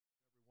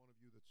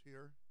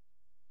here.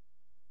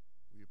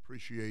 We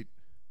appreciate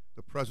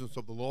the presence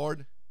of the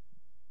Lord.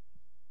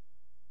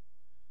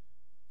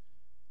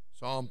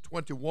 Psalm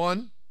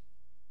 21,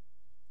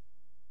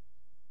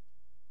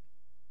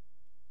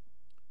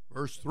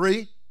 verse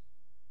 3.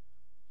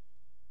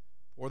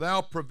 For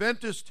thou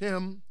preventest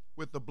him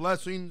with the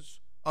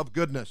blessings of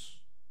goodness.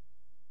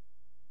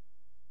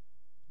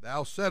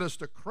 Thou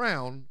settest a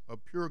crown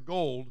of pure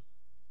gold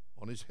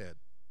on his head.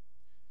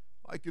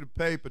 I'd like you to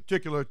pay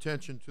particular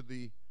attention to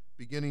the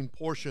beginning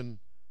portion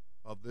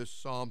of this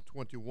Psalm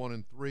 21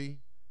 and 3.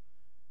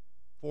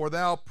 For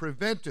thou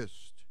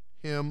preventest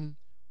him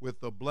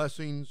with the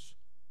blessings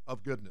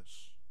of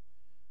goodness.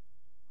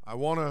 I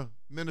want to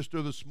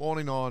minister this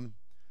morning on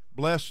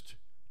blessed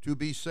to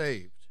be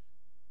saved.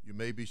 You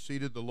may be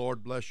seated. The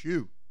Lord bless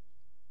you.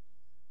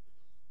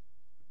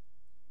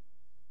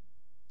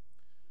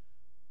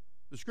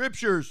 The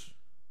scriptures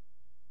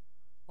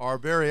are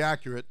very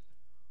accurate.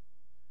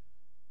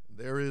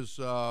 There is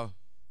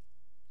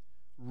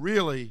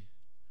really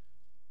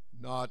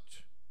not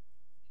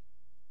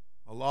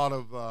a lot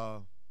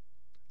of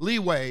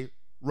leeway,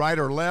 right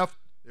or left.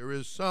 There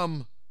is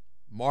some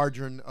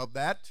margin of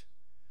that,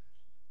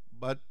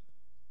 but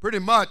pretty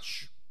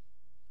much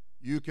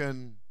you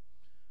can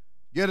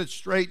get it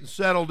straight and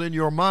settled in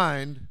your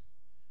mind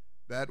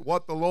that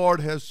what the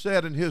Lord has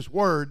said in His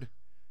Word,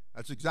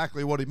 that's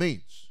exactly what He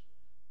means.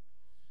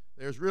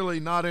 There's really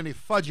not any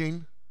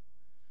fudging,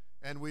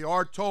 and we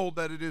are told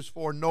that it is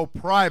for no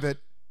private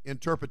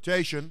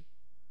interpretation.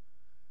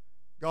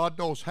 God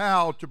knows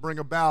how to bring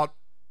about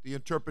the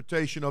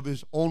interpretation of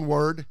His own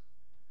Word,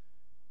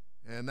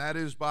 and that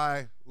is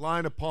by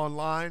line upon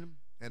line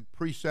and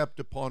precept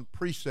upon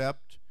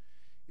precept.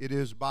 It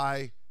is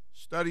by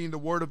studying the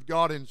Word of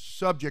God in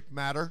subject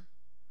matter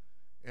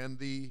and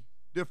the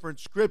different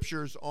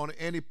scriptures on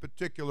any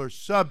particular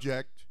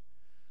subject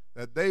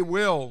that they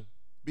will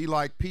be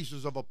like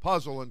pieces of a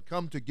puzzle and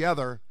come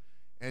together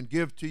and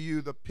give to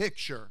you the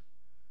picture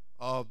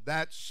of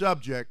that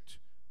subject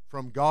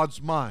from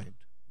God's mind,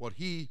 what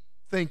He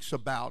thinks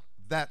about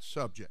that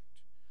subject.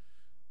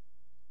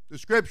 The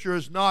Scripture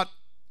is not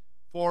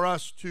for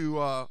us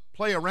to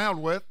play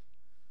around with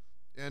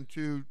and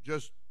to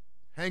just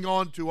hang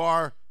on to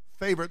our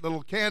favorite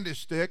little candy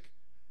stick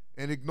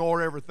and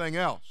ignore everything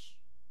else.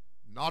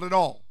 Not at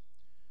all.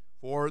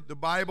 For the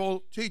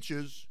Bible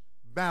teaches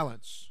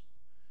balance.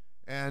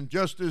 And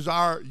just as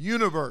our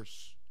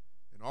universe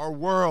and our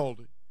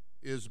world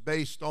is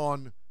based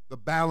on the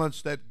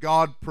balance that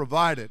God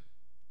provided,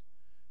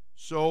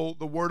 so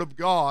the Word of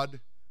God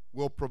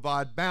will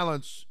provide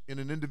balance in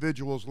an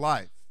individual's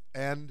life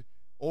and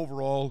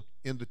overall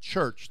in the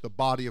church, the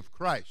body of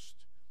Christ.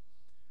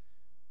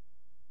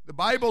 The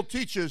Bible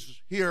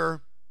teaches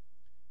here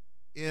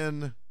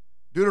in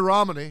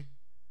Deuteronomy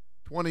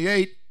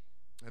 28,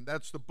 and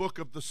that's the book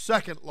of the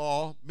second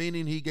law,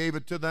 meaning He gave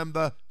it to them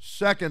the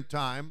second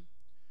time.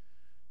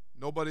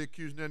 Nobody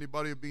accusing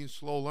anybody of being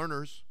slow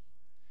learners,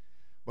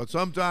 but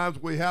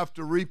sometimes we have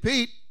to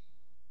repeat.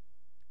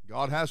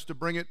 God has to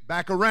bring it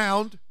back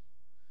around.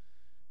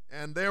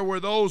 And there were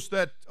those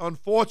that,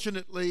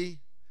 unfortunately,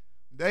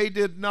 they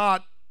did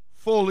not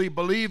fully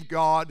believe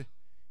God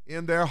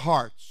in their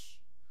hearts.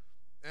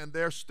 And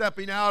their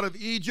stepping out of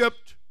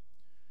Egypt,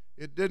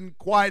 it didn't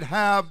quite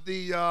have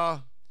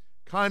the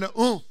kind of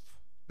oomph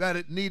that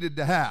it needed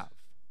to have.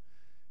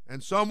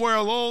 And somewhere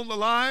along the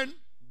line,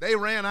 they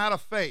ran out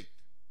of faith.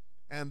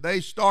 And they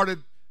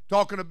started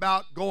talking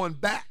about going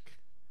back.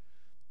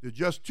 There's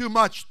just too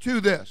much to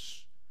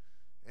this.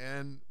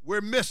 And we're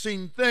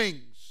missing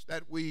things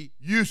that we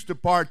used to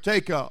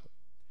partake of.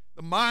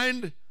 The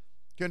mind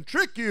can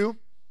trick you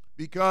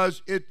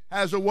because it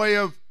has a way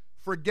of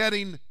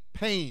forgetting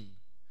pain.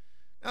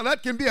 Now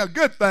that can be a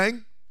good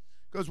thing,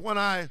 because when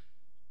I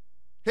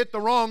hit the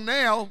wrong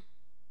nail,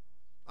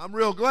 I'm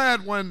real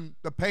glad when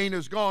the pain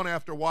is gone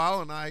after a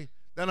while, and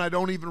then I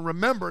don't even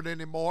remember it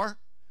anymore,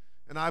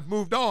 and I've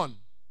moved on.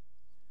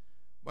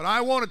 But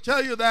I want to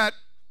tell you that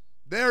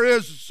there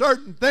is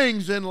certain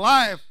things in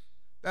life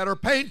that are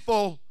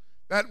painful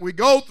that we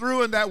go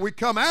through and that we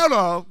come out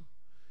of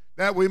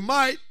that we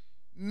might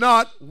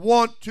not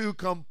want to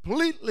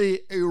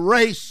completely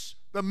erase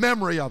the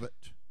memory of it.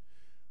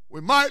 We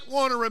might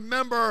want to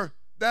remember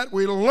that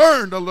we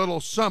learned a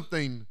little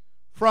something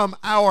from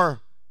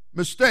our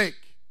mistake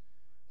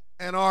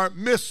and our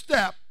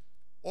misstep,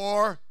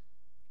 or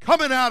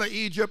coming out of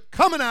Egypt,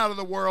 coming out of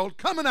the world,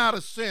 coming out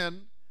of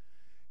sin,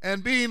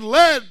 and being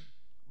led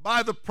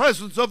by the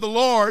presence of the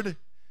Lord,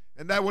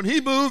 and that when He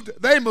moved,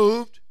 they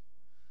moved,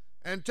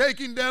 and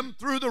taking them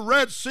through the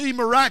Red Sea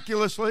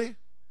miraculously,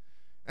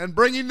 and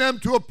bringing them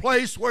to a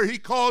place where He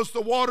caused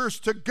the waters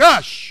to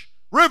gush,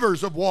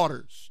 rivers of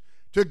waters,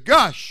 to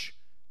gush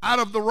out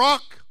of the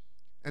rock,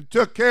 and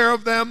took care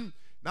of them,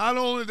 not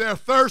only their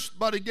thirst,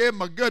 but He gave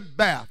them a good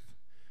bath.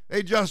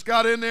 They just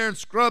got in there and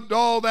scrubbed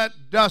all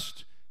that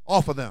dust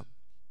off of them.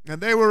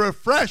 And they were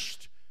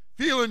refreshed,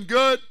 feeling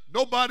good.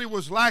 Nobody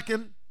was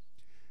lacking.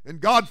 And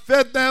God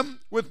fed them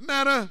with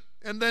manna,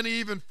 and then He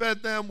even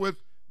fed them with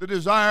the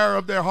desire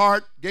of their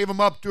heart, gave them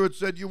up to it,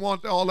 said, you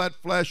want all that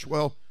flesh?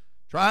 Well,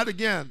 try it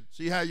again,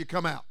 see how you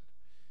come out.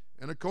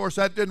 And of course,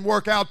 that didn't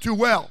work out too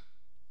well.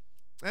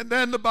 And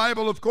then the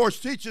Bible, of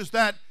course, teaches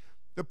that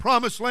the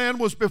promised land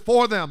was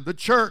before them, the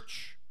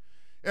church.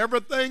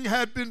 Everything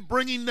had been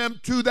bringing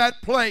them to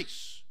that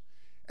place.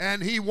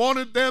 And he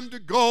wanted them to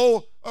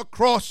go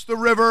across the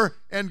river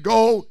and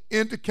go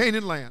into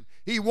Canaan land.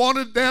 He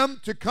wanted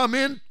them to come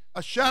in,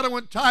 a shadow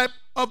and type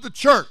of the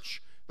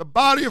church, the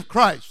body of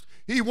Christ.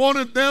 He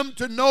wanted them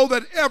to know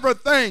that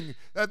everything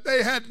that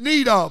they had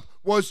need of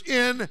was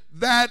in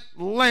that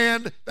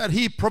land that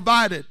he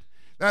provided.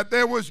 That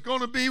there was going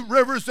to be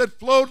rivers that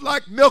flowed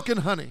like milk and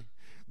honey.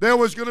 There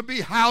was going to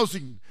be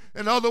housing.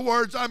 In other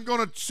words, I'm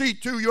going to see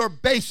to your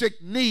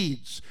basic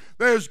needs.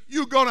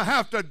 You're going to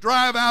have to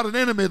drive out an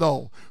enemy,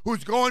 though,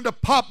 who's going to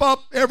pop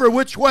up every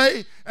which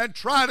way and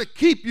try to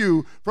keep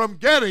you from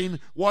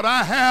getting what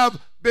I have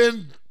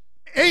been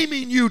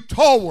aiming you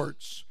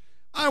towards.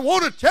 I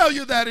want to tell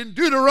you that in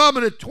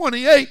Deuteronomy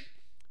 28,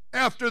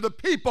 after the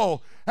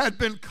people had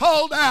been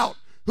called out,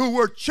 who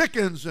were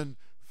chickens and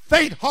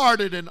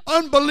faint-hearted and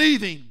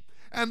unbelieving,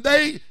 and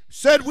they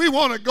said, we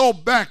want to go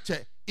back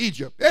to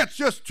Egypt. It's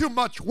just too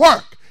much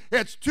work.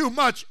 It's too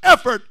much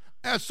effort,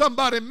 as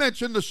somebody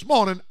mentioned this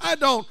morning. I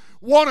don't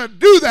want to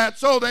do that.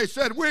 So they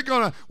said, we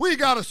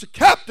got us a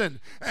captain,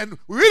 and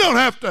we don't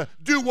have to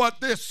do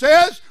what this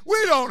says.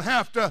 We don't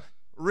have to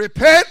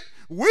repent.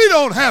 We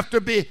don't have to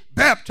be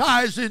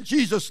baptized in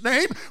Jesus'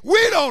 name. We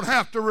don't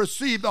have to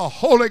receive the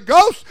Holy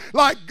Ghost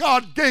like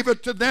God gave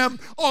it to them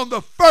on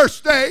the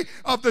first day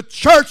of the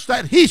church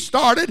that he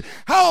started.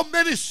 How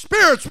many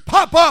spirits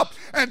pop up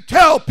and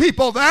tell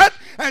people that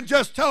and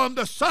just tell them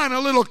to sign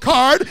a little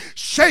card,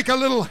 shake a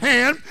little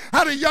hand? I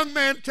had a young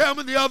man tell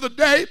me the other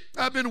day,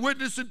 I've been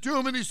witnessing to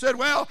him, and he said,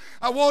 well,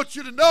 I want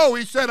you to know,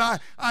 he said,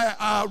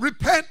 I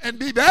repent and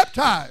be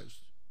baptized.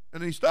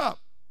 And he stopped.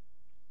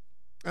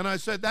 And I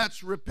said,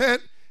 that's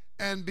repent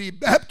and be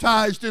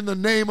baptized in the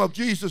name of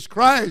Jesus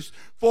Christ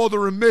for the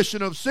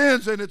remission of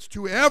sins, and it's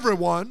to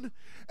everyone,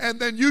 and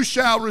then you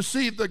shall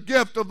receive the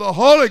gift of the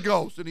Holy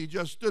Ghost. And he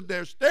just stood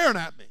there staring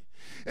at me.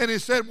 And he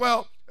said,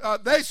 well,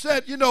 they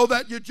said,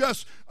 that you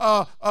just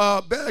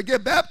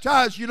get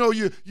baptized,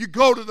 you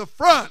go to the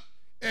front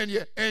and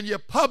you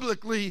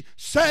publicly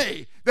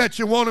say that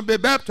you want to be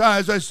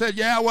baptized. I said,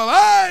 yeah, well,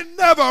 I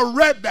never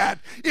read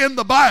that in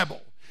the Bible.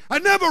 I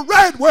never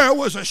read where it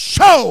was a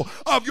show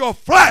of your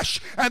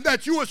flesh and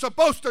that you were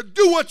supposed to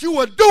do what you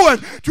were doing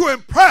to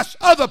impress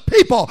other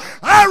people.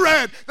 I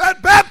read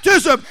that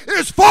baptism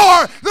is for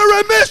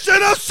the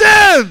remission of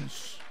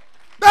sins.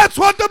 That's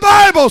what the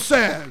Bible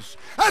says.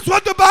 That's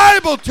what the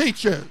Bible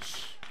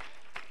teaches.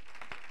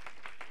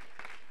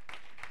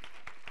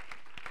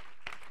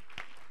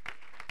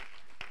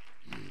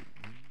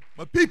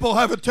 But people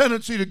have a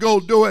tendency to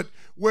go do it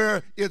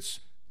where it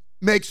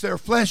makes their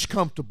flesh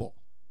comfortable.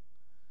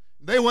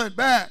 They went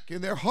back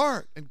in their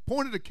heart and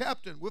pointed a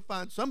captain. We'll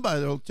find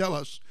somebody that will tell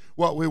us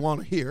what we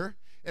want to hear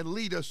and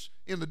lead us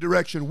in the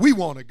direction we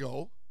want to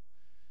go.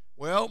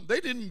 Well,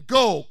 they didn't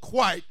go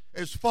quite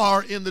as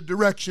far in the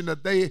direction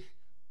that they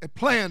had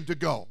planned to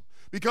go,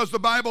 because the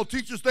Bible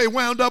teaches they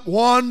wound up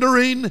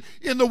wandering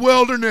in the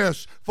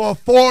wilderness for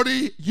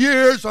 40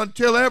 years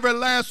until every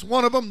last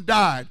one of them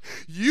died.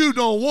 You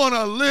don't want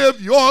to live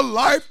your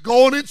life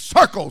going in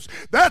circles.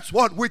 That's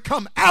what we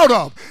come out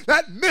of.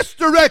 That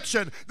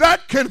misdirection,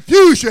 that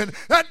confusion,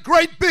 that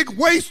great big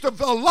waste of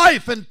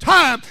life and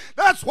time.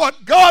 That's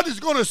what God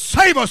is going to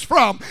save us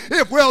from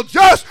if we'll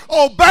just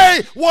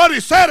obey what he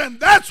said. And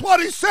that's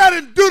what he said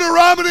in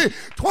Deuteronomy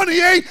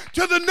 28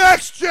 to the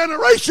next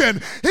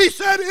generation. He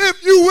said,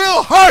 if you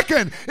will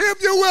hearken,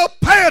 if you will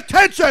pay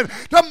attention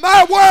to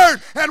my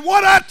word and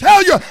what I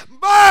tell you,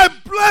 my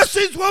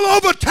blessings will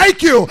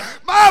overtake you.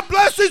 My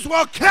blessings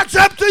will catch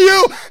up to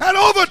you and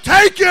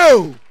overtake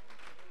you.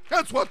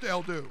 That's what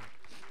they'll do.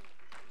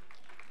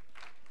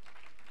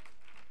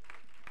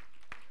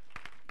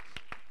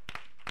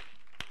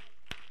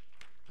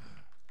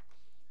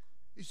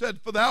 He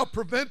said, for thou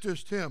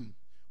preventest him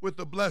with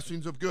the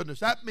blessings of goodness.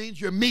 That means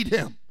you meet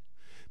him.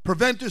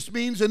 Preventest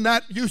means in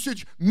that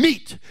usage,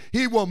 meet.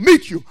 He will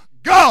meet you.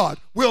 God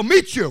will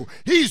meet you.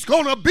 He's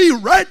going to be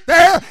right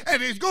there,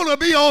 and he's going to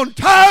be on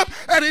time,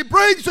 and he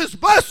brings his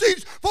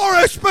blessings for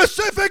a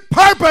specific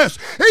purpose.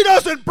 He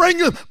doesn't bring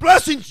the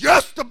blessings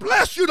just to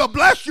bless you,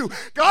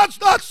 God's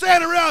not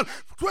sitting around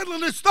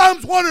twiddling his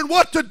thumbs wondering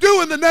what to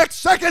do in the next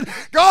second.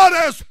 God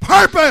has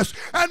purpose,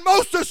 and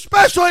most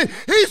especially,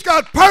 he's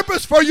got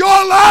purpose for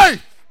your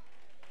life.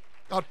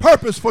 Got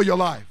purpose for your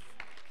life.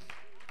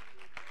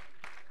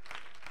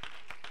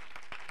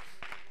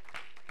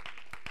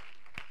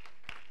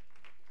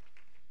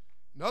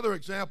 Another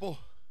example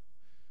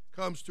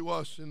comes to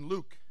us in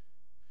Luke,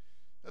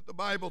 that the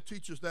Bible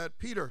teaches that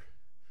Peter,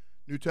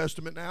 New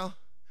Testament now,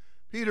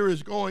 Peter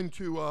is going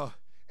to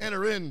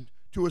enter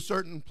into a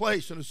certain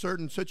place in a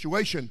certain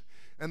situation,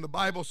 and the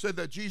Bible said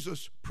that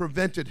Jesus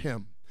prevented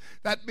him.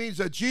 That means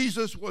that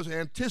Jesus was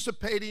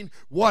anticipating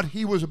what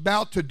he was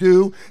about to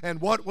do and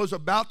what was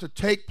about to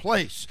take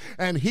place.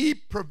 And he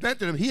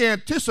prevented him. He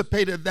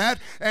anticipated that,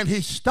 and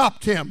he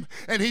stopped him.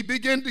 And he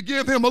began to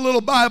give him a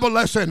little Bible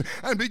lesson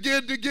and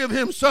began to give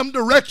him some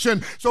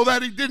direction so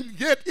that he didn't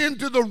get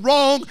into the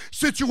wrong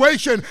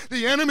situation.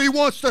 The enemy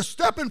wants to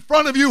step in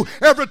front of you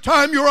every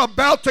time you're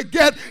about to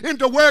get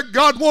into where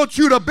God wants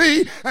you to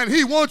be, and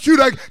he wants you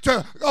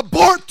to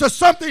abort to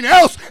something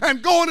else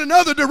and go in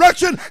another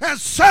direction and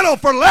settle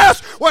for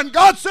less. When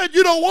God said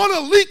you don't want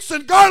leeks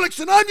and garlics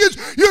and onions,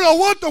 you don't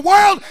want the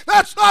world,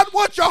 that's not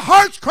what your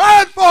heart's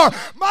crying for.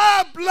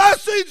 My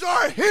blessings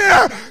are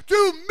here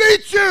to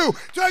meet you,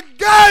 to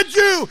guide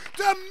you,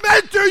 to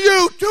mentor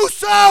you to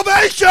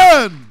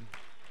salvation.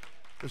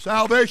 To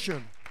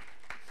salvation.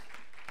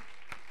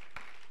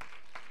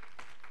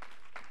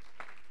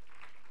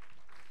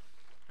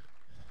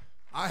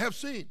 I have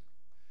seen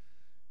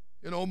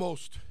in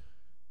almost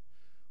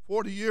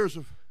 40 years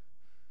of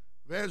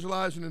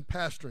evangelizing and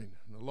pastoring,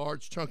 and a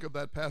large chunk of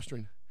that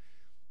pastoring,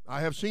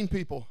 I have seen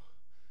people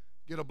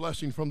get a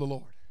blessing from the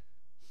Lord.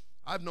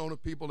 I've known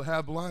of people to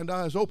have blind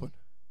eyes open.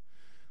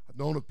 I've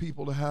known of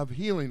people to have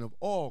healing of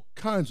all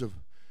kinds of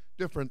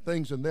different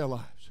things in their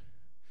lives.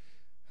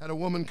 Had a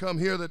woman come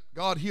here that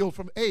God healed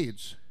from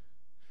AIDS.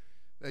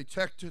 They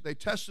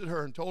tested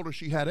her and told her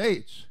she had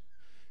AIDS.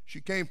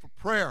 She came for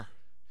prayer,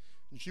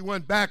 and she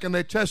went back and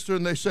they tested her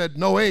and they said,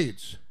 no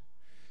AIDS.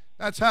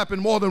 That's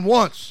happened more than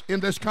once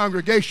in this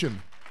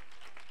congregation.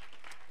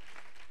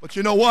 But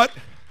you know what?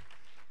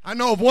 I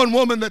know of one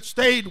woman that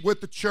stayed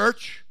with the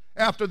church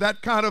after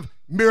that kind of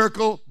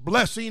miracle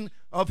blessing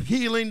of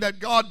healing that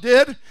God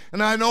did,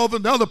 and I know of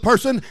another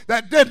person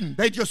that didn't.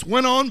 They just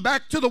went on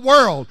back to the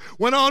world,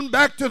 went on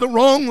back to the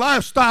wrong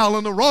lifestyle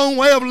and the wrong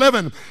way of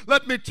living.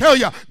 Let me tell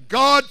you,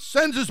 God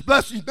sends his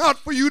blessings not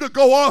for you to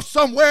go off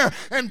somewhere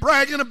and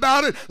bragging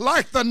about it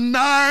like the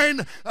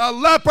 9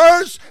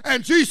 lepers.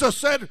 And Jesus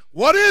said,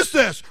 what is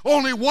this?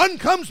 Only one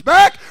comes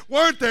back?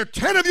 Weren't there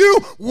 10 of you?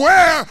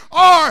 Where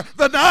are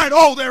the 9?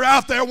 Oh, they're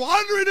out there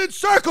wandering in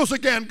circles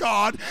again,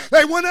 God.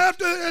 They went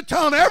after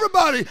telling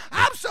everybody,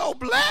 I'm so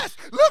blessed.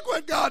 Look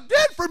what God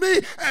did for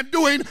me, and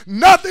doing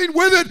nothing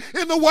with it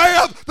in the way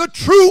of the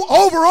true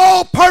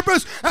overall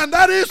purpose, and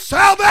that is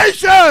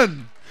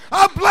salvation.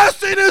 A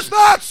blessing is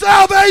not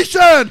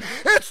salvation.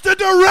 It's to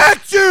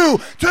direct you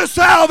to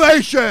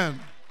salvation.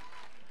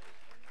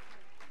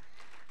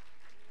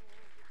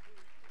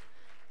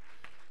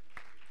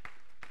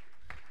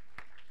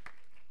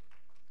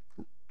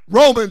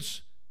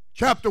 Romans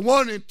chapter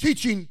 1, in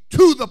teaching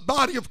to the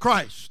body of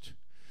Christ,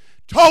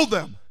 told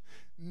them,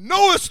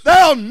 knowest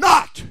thou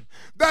not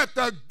that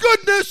the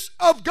goodness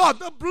of God,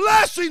 the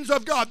blessings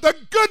of God, the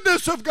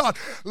goodness of God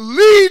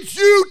leads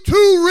you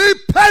to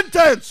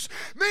repentance,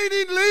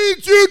 meaning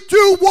leads you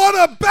to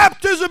water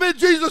baptism in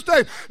Jesus'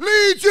 name,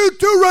 leads you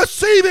to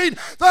receiving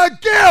the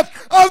gift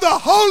of the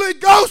Holy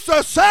Ghost,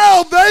 the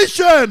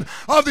salvation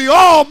of the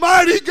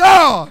Almighty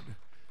God.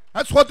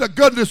 That's what the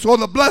goodness or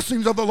the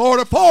blessings of the Lord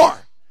are for,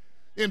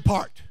 in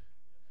part.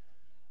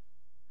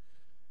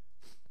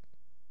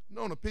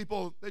 Known to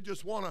people, they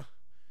just want to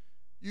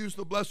use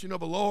the blessing of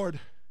the Lord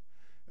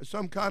as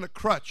some kind of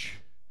crutch,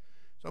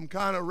 some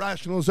kind of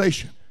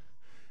rationalization.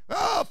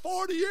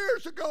 40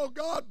 years ago,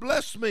 God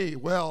blessed me.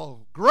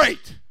 Well,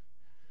 great.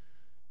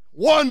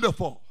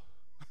 Wonderful.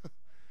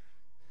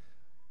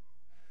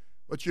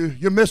 But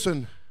you're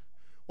missing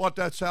what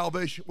that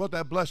salvation, what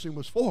that blessing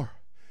was for.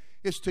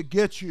 It's to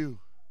get you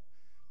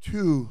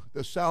to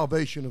the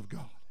salvation of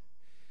God.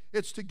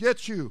 It's to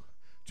get you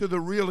to the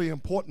really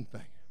important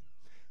thing.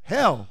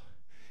 Hell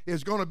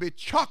is going to be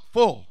chock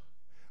full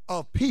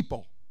of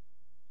people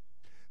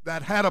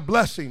that had a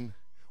blessing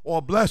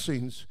or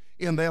blessings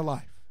in their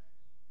life.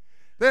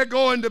 They're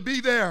going to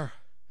be there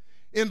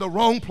in the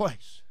wrong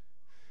place.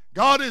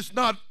 God is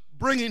not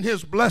bringing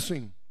his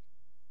blessing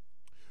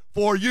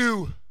for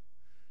you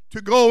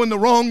to go in the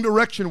wrong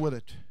direction with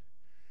it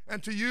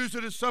and to use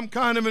it as some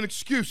kind of an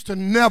excuse to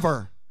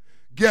never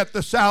get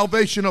the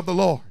salvation of the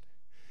Lord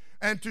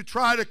and to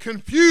try to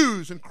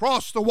confuse and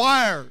cross the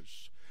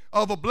wires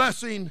of a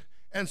blessing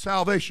and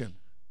salvation.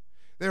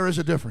 There is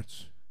a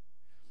difference.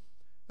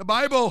 The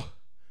Bible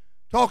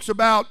talks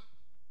about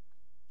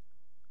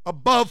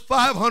above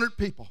 500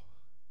 people,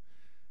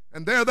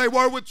 and there they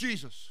were with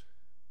Jesus.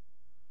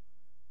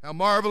 How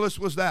marvelous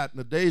was that in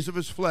the days of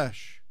his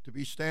flesh to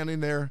be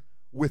standing there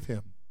with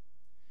him.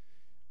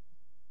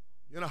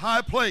 In a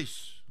high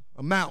place,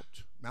 a Mount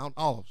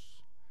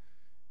Olives,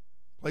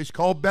 a place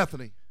called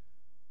Bethany.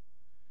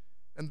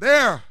 And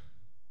there,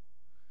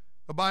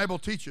 the Bible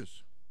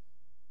teaches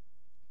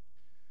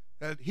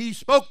that he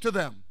spoke to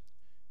them.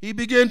 He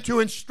began to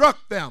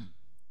instruct them.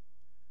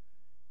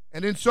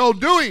 And in so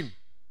doing,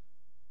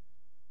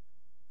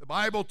 the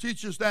Bible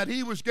teaches that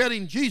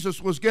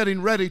Jesus was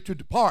getting ready to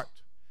depart.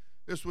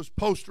 This was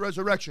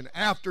post-resurrection,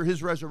 after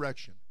his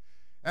resurrection,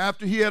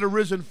 after he had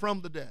arisen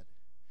from the dead.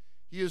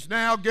 He is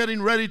now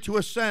getting ready to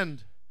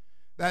ascend.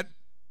 That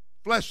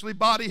fleshly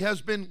body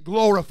has been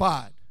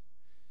glorified.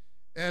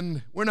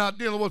 And we're not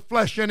dealing with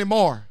flesh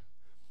anymore.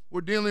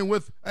 We're dealing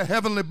with a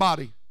heavenly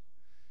body.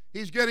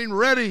 He's getting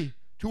ready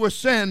to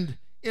ascend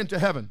into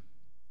heaven.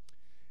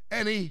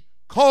 And he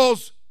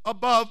calls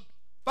above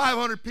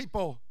 500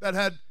 people that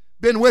had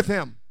been with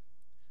him,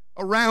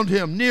 around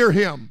him, near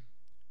him,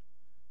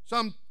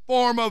 some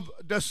form of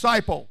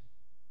disciple.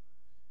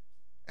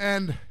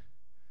 And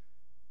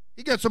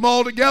he gets them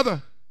all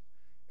together,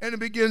 and he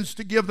begins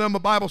to give them a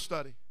Bible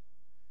study.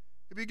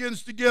 He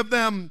begins to give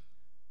them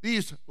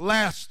these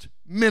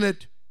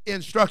last-minute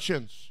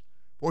instructions.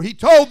 For he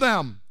told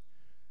them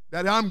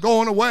that I'm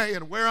going away,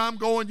 and where I'm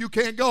going you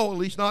can't go, at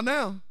least not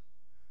now.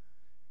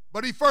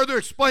 But he further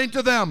explained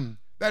to them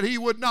that he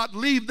would not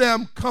leave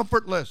them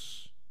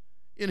comfortless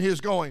in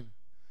his going.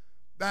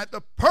 That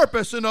the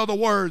purpose, in other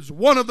words,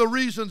 one of the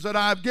reasons that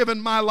I've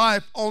given my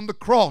life on the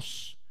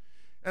cross,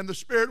 and the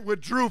Spirit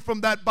withdrew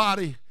from that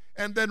body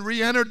and then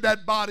re-entered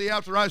that body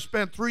after I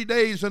spent 3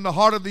 days in the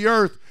heart of the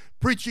earth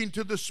preaching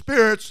to the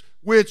spirits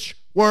which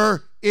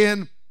were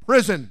in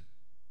prison.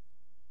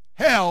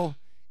 Hell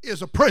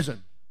is a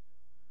prison.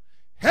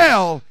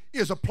 Hell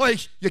is a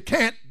place you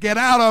can't get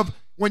out of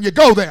when you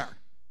go there.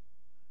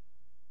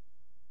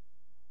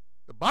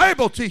 The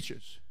Bible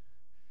teaches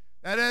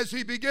that as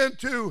he began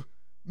to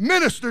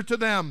minister to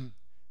them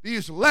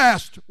these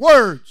last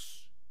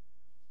words,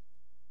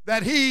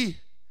 that he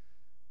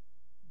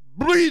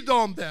breathed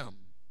on them,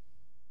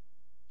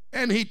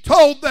 and he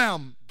told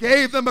them,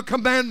 gave them a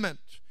commandment,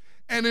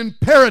 an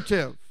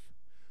imperative: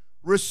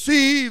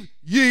 receive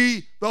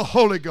ye the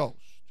Holy Ghost.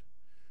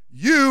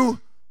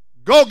 You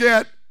go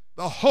get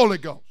the Holy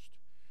Ghost,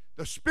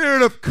 the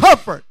Spirit of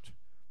comfort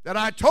that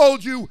I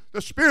told you,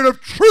 the Spirit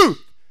of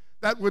truth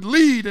that would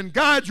lead and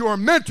guide you or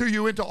mentor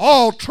you into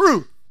all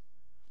truth.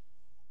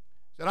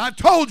 That I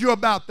told you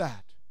about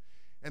that.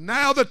 And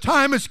now the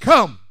time has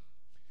come.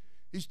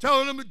 He's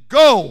telling them to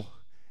go,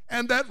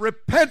 and that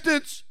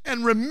repentance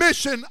and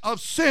remission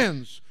of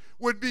sins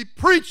would be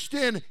preached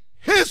in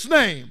his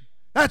name.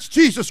 That's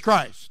Jesus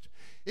Christ.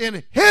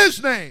 In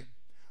his name,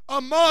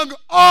 among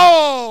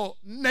all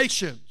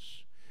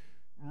nations.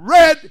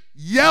 Red,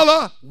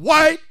 yellow,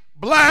 white,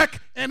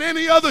 black, and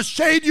any other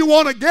shade you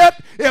want to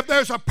get. If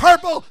there's a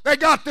purple, they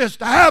got this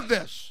to have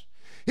this.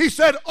 He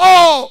said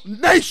all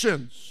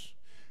nations.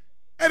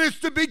 And it's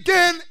to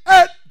begin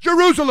at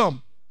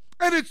Jerusalem.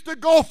 And it's to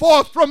go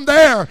forth from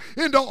there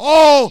into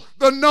all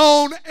the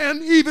known,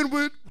 and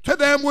even to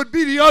them would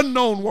be the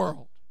unknown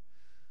world.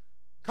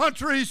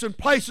 Countries and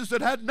places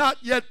that had not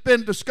yet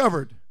been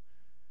discovered.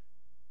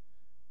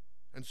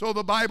 And so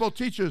the Bible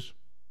teaches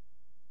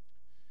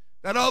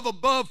that of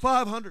above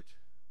 500,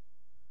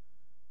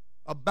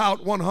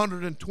 about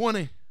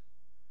 120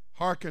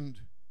 hearkened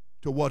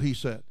to what he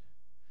said.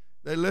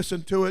 They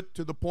listened to it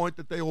to the point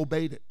that they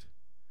obeyed it.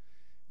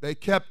 They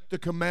kept the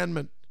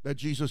commandment that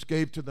Jesus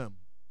gave to them.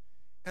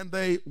 And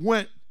they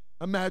went,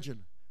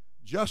 imagine,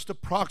 just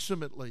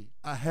approximately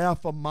a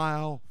half a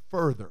mile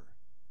further.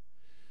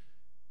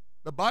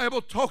 The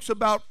Bible talks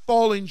about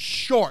falling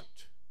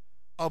short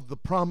of the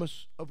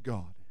promise of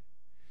God.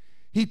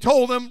 He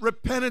told them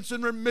repentance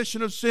and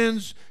remission of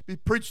sins be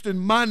preached in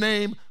my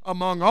name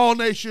among all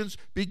nations,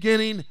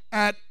 beginning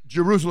at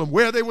Jerusalem.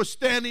 Where they were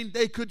standing,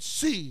 they could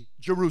see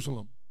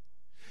Jerusalem.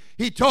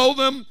 He told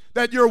them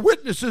that you're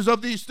witnesses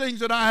of these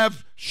things that I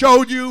have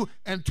showed you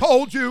and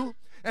told you.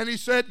 And he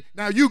said,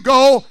 now you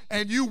go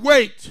and you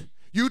wait.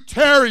 You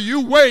tarry,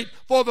 you wait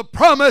for the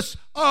promise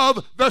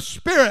of the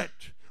Spirit,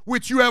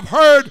 which you have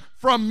heard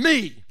from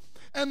me.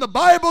 And the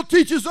Bible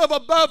teaches of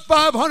above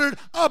 500,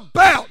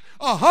 about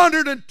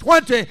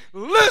 120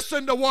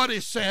 listened to what he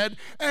said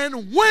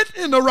and went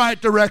in the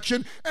right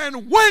direction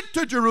and went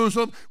to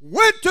Jerusalem,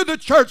 went to the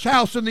church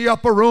house in the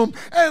upper room,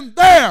 and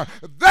there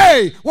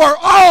they were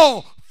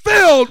all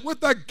filled with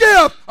the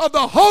gift of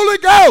the Holy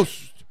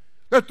Ghost.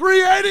 The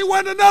 380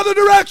 went another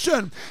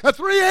direction. The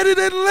 380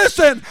 didn't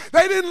listen.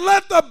 They didn't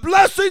let the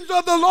blessings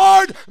of the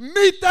Lord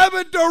meet them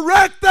and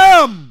direct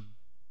them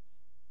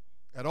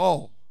at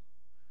all.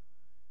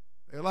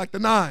 They're like the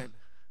 9.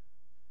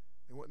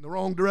 They went in the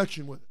wrong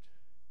direction with it.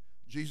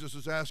 Jesus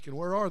is asking,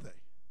 where are they?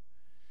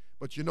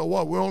 But you know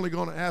what? We're only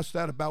going to ask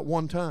that about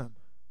one time,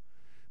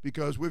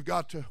 because we've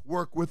got to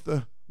work with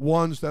the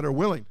ones that are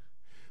willing.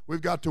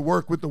 We've got to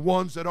work with the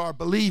ones that are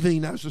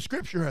believing, as the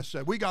Scripture has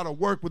said. We got to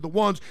work with the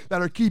ones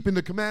that are keeping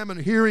the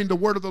commandment, hearing the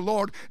word of the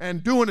Lord,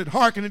 and doing it,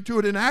 hearkening to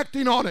it, and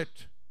acting on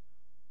it.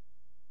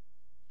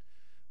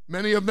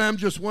 Many of them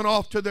just went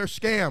off to their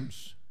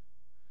scams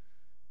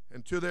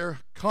and to their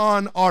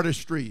con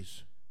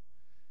artistries.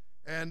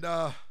 And,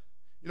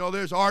 you know,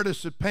 there's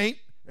artists that paint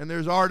and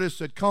there's artists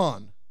that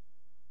con.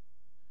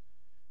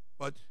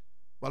 But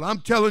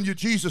I'm telling you,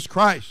 Jesus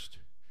Christ,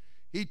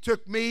 he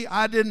took me.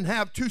 I didn't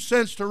have 2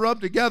 cents to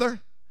rub together.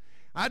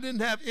 I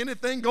didn't have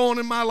anything going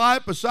in my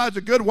life besides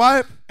a good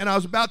wife, and I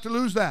was about to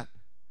lose that.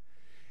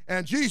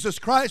 And Jesus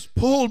Christ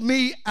pulled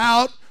me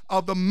out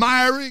of the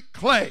miry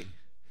clay,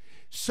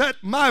 set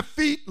my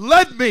feet,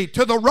 led me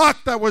to the rock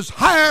that was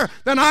higher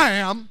than I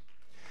am.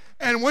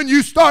 And when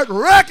you start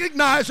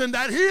recognizing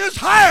that he is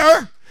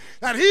higher,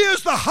 that He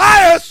is the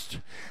highest,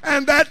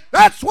 and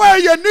that's where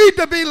you need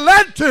to be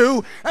led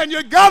to, and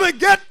you got to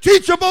get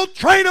teachable,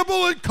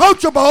 trainable, and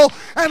coachable,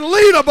 and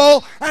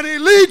leadable, and He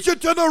leads you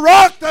to the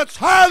rock that's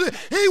higher.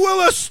 He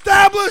will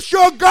establish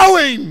your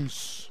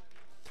goings.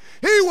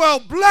 He will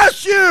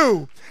bless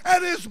you,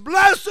 and His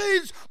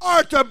blessings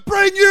are to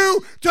bring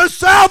you to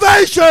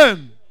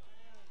salvation.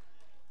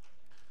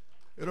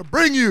 It'll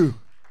bring you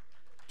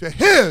to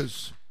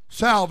His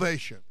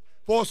salvation.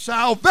 For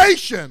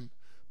salvation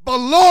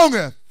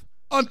belongeth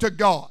unto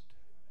God.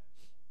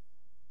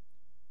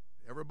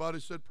 Everybody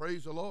said,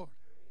 praise the Lord.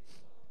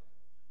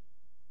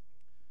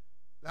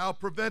 Thou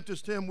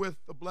preventest him with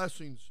the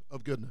blessings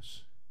of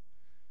goodness.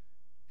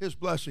 His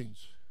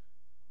blessings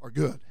are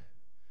good.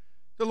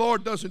 The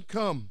Lord doesn't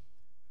come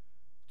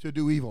to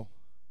do evil.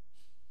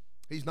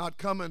 He's not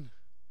coming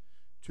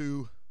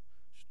to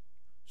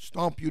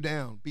stomp you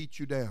down, beat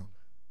you down.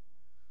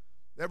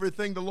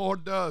 Everything the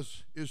Lord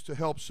does is to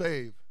help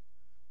save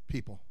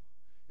people.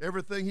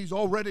 Everything He's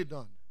already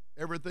done,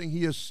 everything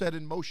He has set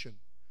in motion,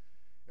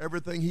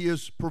 everything He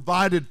has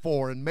provided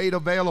for and made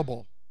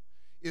available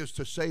is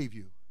to save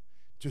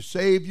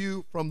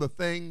you from the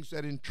things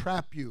that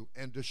entrap you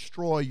and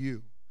destroy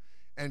you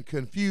and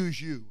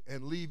confuse you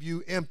and leave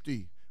you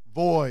empty,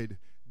 void,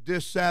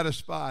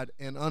 dissatisfied,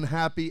 and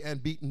unhappy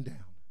and beaten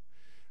down.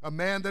 A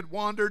man that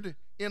wandered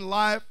in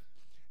life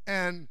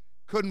and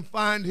couldn't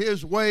find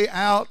his way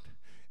out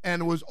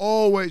and was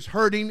always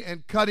hurting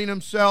and cutting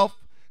himself,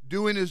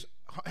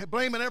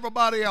 blaming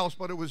everybody else,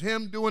 but it was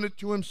him doing it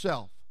to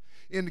himself,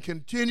 in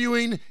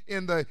continuing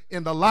in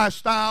the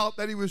lifestyle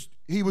that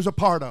he was a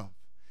part of,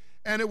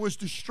 and it was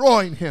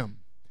destroying him.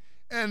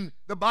 And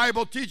the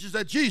Bible teaches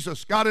that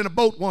Jesus got in a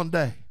boat one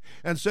day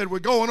and said, we're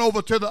going over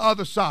to the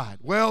other side.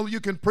 Well, you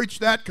can preach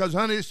that because,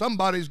 honey,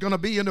 somebody's going to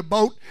be in the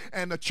boat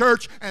and the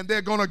church, and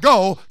they're going to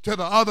go to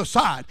the other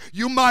side.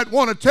 You might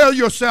want to tell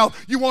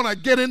yourself you want to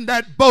get in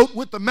that boat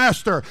with the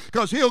Master,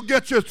 because He'll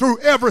get you through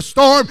every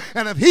storm.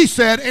 And if He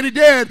said, and He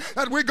did,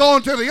 that we're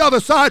going to the other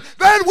side,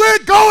 then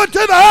we're going to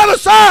the other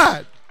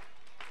side.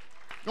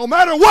 No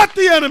matter what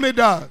the enemy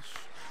does,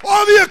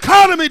 or the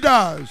economy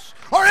does,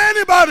 or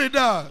anybody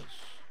does.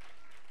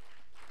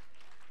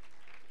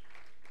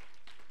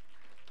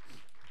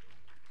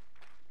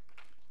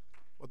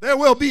 There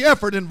will be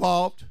effort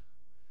involved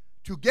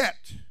to get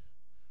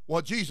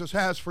what Jesus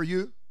has for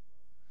you,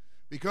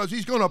 because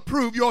He's going to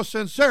prove your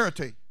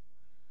sincerity,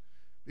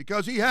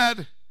 because He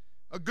had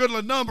a good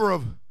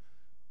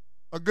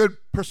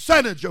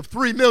percentage of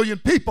 3 million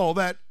people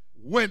that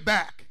went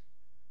back,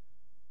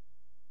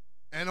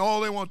 and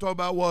all they want to talk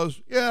about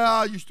was, yeah,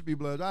 I used to be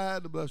blessed. I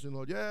had the blessing,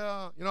 Lord.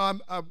 Yeah,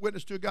 I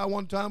witnessed to a guy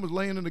one time was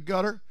laying in the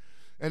gutter,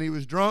 and he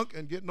was drunk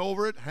and getting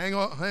over it,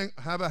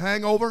 have a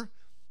hangover.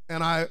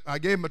 And I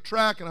gave him a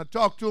tract, and I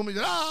talked to him. He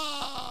said,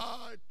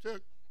 I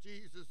took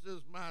Jesus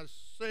as my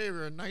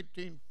Savior in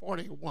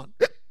 1941.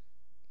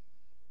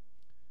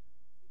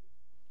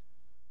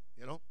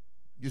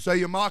 You say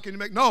you're mocking,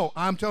 no,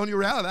 I'm telling you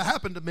reality. That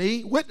happened to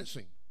me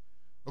witnessing,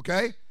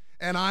 okay?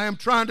 And I am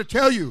trying to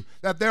tell you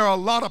that there are a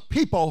lot of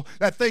people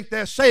that think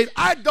they're saved.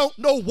 I don't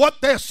know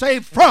what they're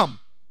saved from.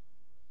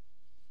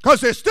 Because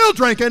they're still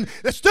drinking,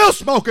 they're still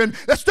smoking,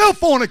 they're still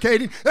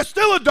fornicating, they're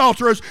still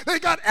adulterers, they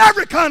got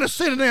every kind of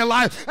sin in their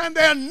life, and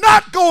they're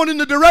not going in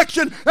the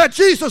direction that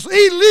Jesus,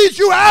 He leads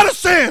you out of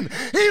sin.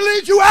 He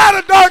leads you out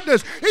of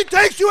darkness. He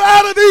takes you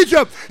out of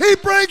Egypt. He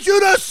brings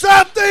you to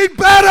something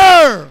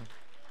better.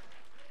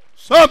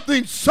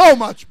 Something so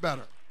much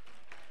better.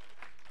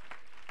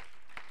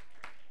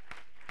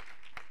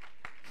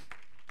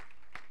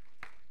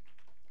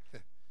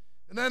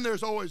 And then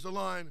there's always the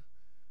line,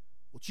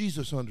 well,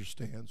 Jesus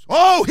understands.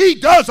 Oh, He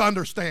does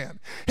understand.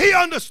 He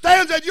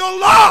understands that you're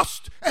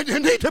lost and you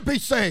need to be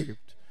saved.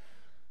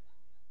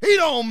 He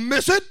don't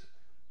miss it.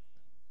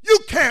 You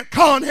can't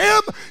con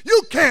Him.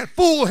 You can't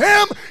fool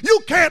Him. You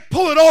can't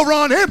pull it over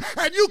on Him.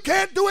 And you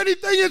can't do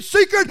anything in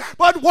secret,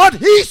 but what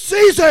He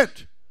sees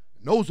it,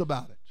 knows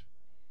about it.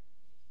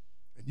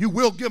 And you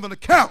will give an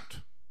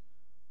account.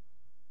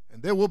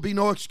 And there will be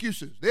no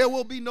excuses. There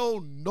will be no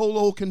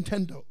nolo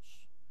contendos.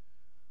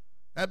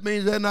 That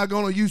means they're not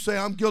going to, you say,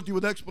 I'm guilty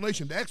with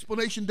explanation. The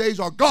explanation days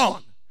are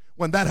gone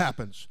when that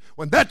happens,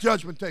 when that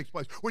judgment takes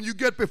place, when you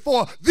get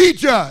before the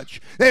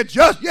judge.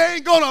 You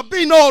ain't going to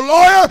be no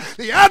lawyer.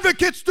 The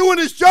advocate's doing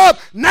his job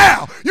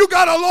now. You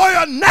got a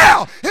lawyer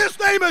now. His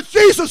name is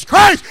Jesus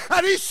Christ,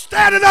 and He's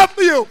standing up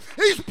for you.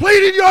 He's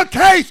pleading your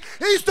case.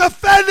 He's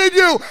defending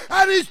you,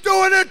 and He's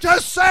doing it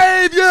to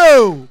save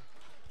you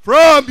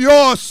from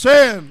your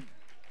sin.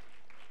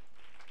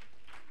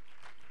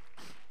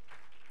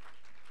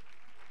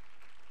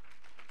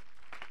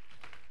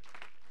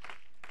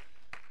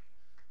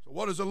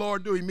 What does the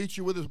Lord do? He meets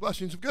you with His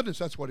blessings of goodness.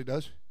 That's what He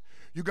does.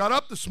 You got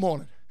up this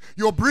morning.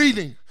 You're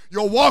breathing.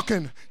 You're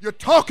walking. You're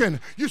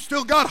talking. You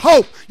still got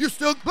hope.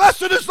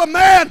 Blessed is the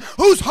man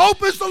whose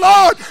hope is the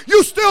Lord.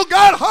 You still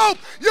got hope.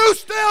 You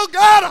still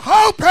got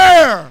hope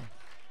here.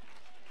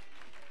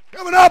 You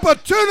have an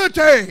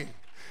opportunity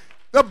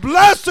The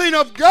blessing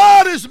of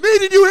God is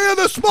meeting you here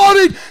this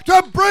morning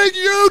to bring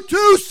you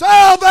to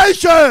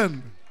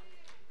salvation.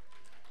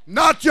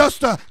 Not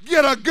just to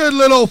get a good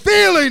little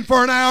feeling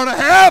for an hour and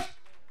a half.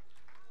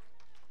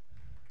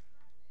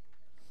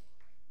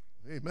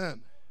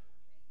 Amen.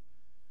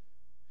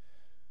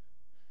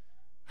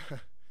 I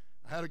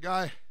had a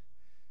guy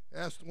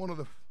ask one of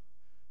the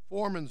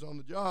foremans on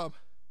the job,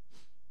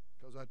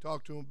 because I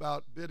talked to him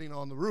about bidding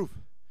on the roof.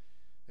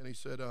 And he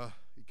said,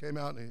 he came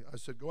out and I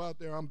said, go out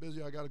there, I'm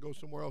busy, I got to go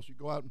somewhere else. You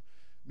go out and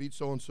meet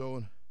so-and-so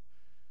and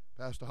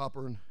Pastor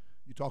Hopper, and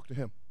you talk to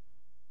him.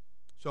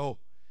 So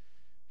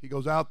he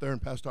goes out there,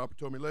 and Pastor Hopper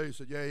told me later, he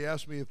said, yeah, he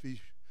asked me if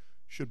he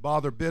should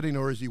bother bidding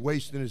or is he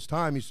wasting his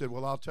time. He said,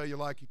 well, I'll tell you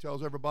like he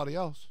tells everybody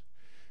else.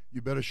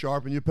 You better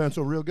sharpen your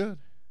pencil real good.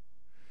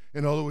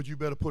 In other words, you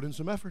better put in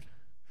some effort.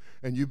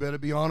 And you better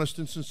be honest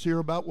and sincere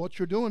about what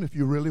you're doing if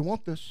you really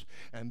want this.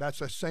 And that's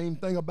the same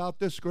thing about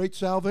this great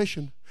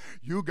salvation.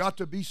 You got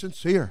to be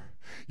sincere.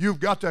 You've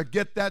got to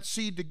get that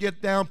seed to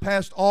get down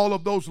past all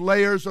of those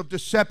layers of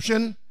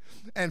deception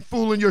and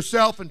fooling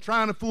yourself and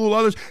trying to fool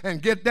others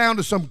and get down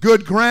to some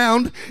good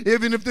ground.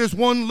 Even if there's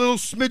one little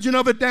smidgen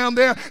of it down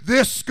there,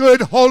 this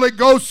good Holy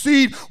Ghost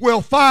seed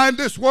will find,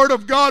 this Word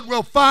of God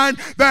will find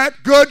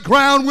that good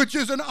ground, which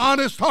is an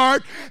honest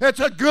heart. It's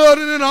a good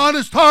and an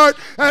honest heart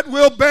that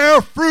will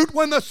bear fruit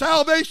when the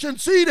salvation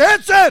seed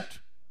hits it.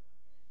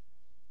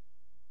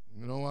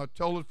 You know, I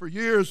told it for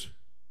years.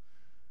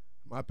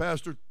 My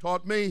pastor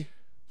taught me.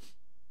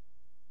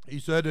 He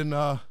said,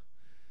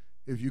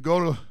 if you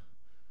go to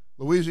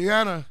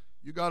Louisiana,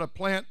 you got to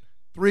plant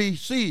 3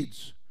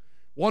 seeds.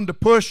 One to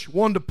push,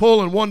 one to pull,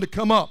 and one to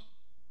come up.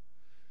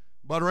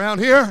 But around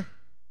here,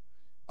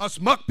 us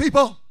muck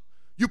people,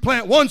 you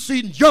plant one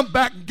seed and jump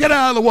back and get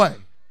out of the way.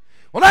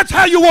 Well, that's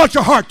how you want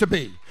your heart to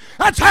be.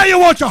 That's how you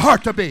want your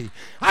heart to be.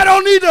 I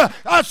don't need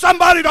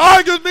somebody to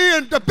argue with me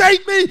and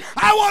debate me.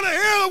 I want to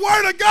hear the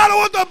Word of God. I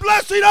want the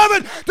blessing of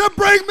it to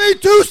bring me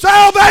to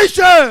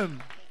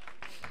salvation.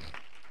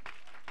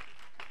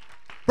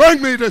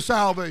 Bring me to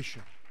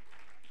salvation.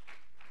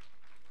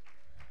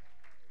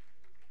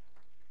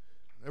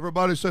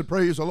 Everybody said,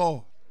 praise the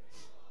Lord.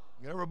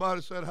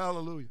 Everybody said,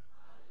 hallelujah.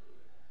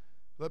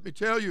 Let me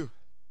tell you,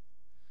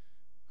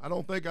 I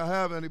don't think I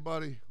have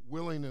anybody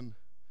willing and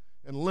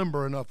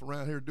limber enough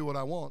around here to do what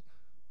I want.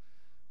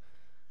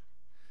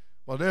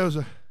 Well, there's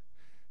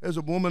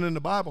a woman in the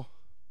Bible,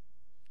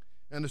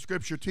 and the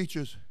Scripture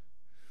teaches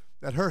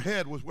that her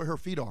head was where her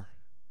feet are.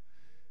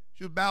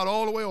 She was bowed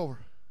all the way over.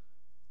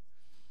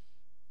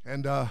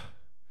 And the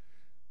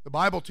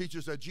Bible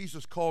teaches that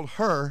Jesus called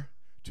her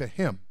to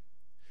him.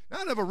 Now,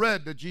 I never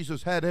read that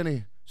Jesus had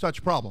any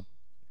such problem.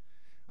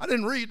 I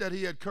didn't read that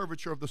he had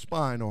curvature of the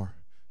spine or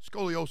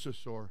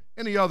scoliosis or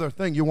any other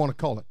thing you want to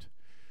call it.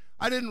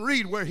 I didn't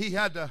read where he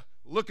had to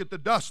look at the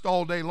dust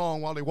all day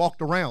long while he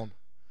walked around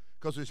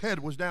because his head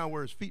was down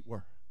where his feet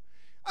were.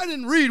 I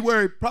didn't read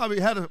where he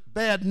probably had a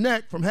bad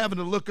neck from having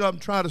to look up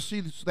and try to see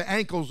the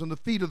ankles and the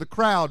feet of the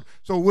crowd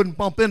so it wouldn't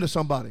bump into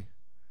somebody.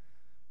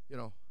 You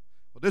know,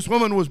 but this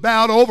woman was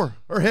bowed over,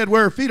 her head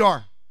where her feet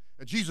are,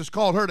 and Jesus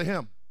called her to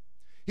him.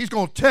 He's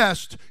going to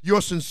test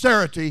your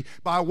sincerity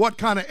by what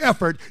kind of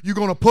effort you're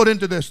going to put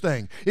into this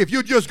thing. If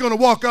you're just going to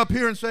walk up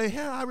here and say,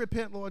 yeah, I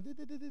repent, Lord.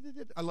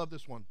 I love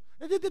this one.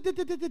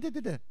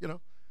 You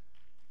know,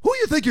 who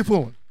you think you're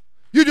fooling?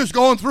 You're just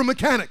going through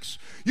mechanics.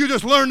 You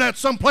just learned that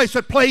someplace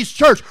that plays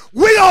church.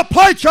 We don't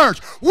play church.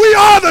 We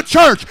are the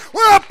church.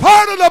 We're a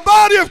part of the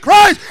body of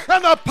Christ,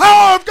 and the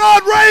power of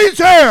God reigns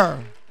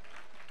here.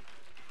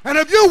 And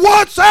if you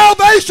want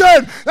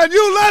salvation, then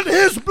you let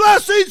his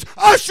blessings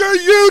usher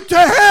you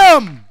to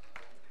him.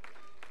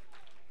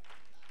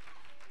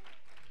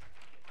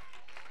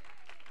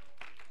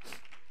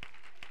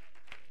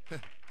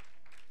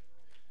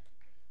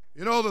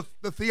 You know,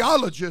 the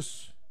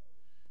theologists,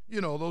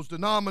 you know, those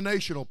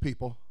denominational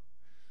people,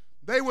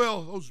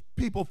 those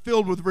people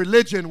filled with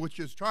religion, which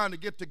is trying to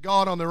get to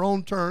God on their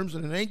own terms,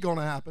 and it ain't going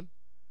to happen.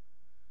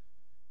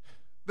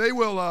 They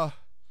will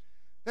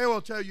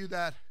tell you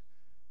that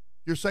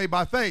you're saved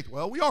by faith.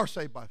 Well, we are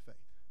saved by faith.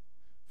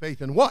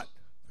 Faith in what?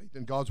 Faith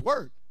in God's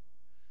Word.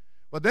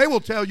 But they will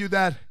tell you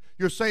that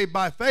you're saved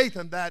by faith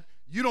and that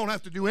you don't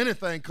have to do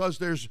anything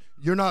because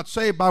you're not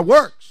saved by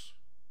works.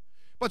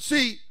 But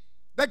see,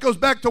 that goes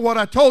back to what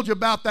I told you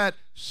about that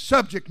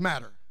subject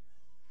matter.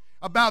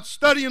 About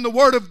studying the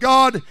Word of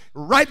God,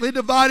 rightly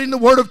dividing the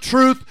Word of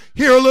truth,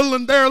 here a little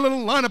and there a little,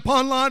 line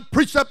upon line,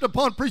 precept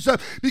upon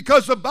precept,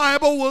 because the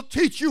Bible will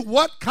teach you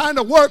what kind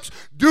of works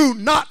do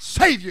not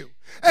save you.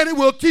 And it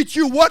will teach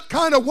you what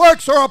kind of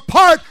works are a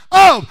part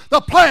of the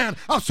plan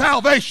of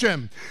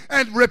salvation.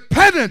 And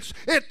repentance,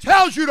 it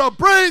tells you to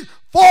bring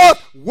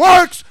forth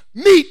works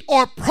meet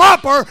or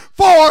proper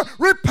for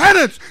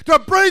repentance, to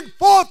bring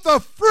forth the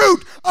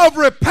fruit of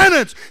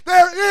repentance.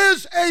 There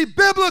is a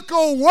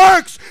biblical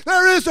works,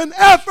 there is an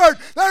effort,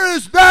 there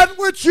is that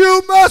which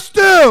you must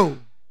do.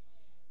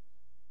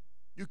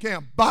 You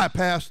can't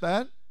bypass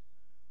that.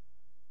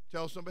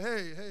 Tell somebody,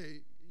 hey,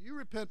 you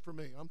repent for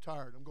me. I'm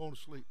tired. I'm going to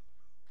sleep.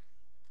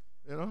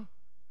 You know,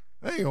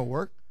 that ain't going to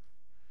work.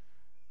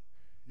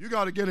 You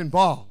got to get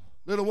involved.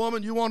 Little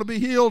woman, you want to be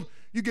healed?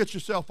 You get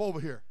yourself over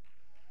here.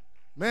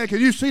 Man,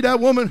 can you see that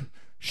woman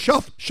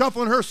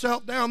shuffling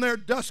herself down there,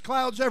 dust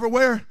clouds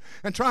everywhere,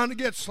 and trying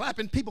to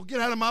slapping people,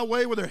 get out of my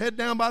way with her head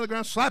down by the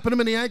ground, slapping them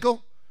in the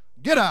ankle?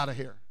 Get out of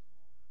here.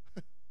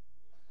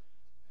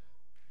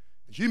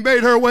 She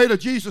made her way to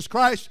Jesus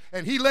Christ,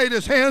 and he laid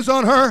his hands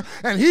on her,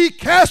 and he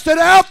casted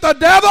out the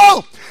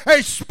devil,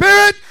 a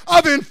spirit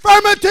of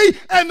infirmity,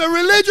 and the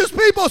religious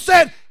people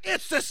said,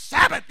 it's the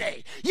Sabbath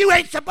day. You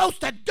ain't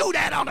supposed to do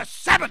that on a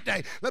Sabbath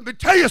day. Let me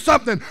tell you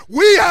something.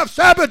 We have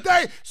Sabbath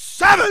day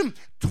 7,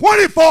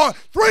 24,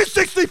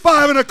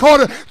 365 and a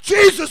quarter.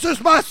 Jesus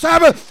is my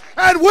Sabbath,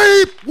 and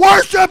we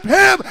worship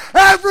him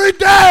every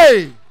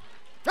day.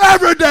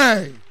 Every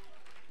day.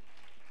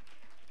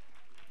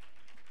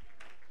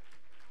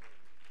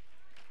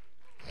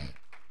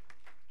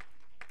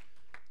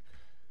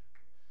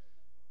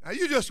 Now,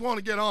 you just want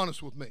to get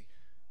honest with me.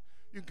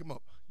 You can come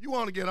up. You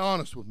want to get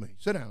honest with me.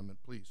 Sit down a minute,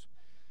 please.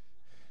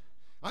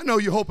 I know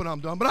you're hoping I'm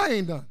done, but I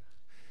ain't done.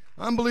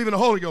 I'm believing the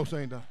Holy Ghost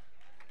ain't done.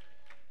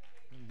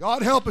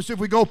 God help us if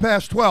we go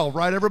past 12,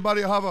 right?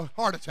 Everybody will have a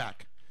heart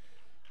attack.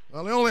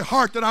 Well, the only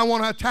heart that I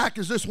want to attack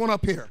is this one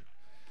up here.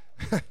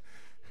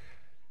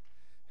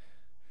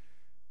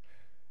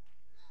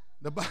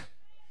 The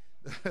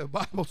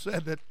Bible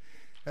said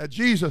that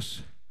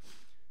Jesus,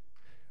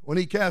 when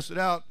he casted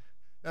out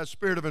that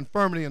spirit of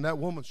infirmity and that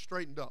woman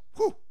straightened up.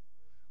 Whew.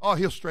 Oh,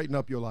 he'll straighten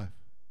up your life.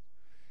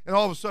 And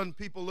all of a sudden,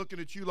 people looking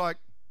at you like,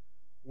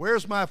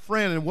 where's my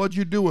friend and what'd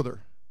you do with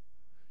her?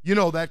 You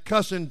know, that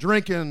cussing,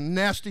 drinking,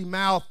 nasty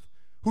mouth,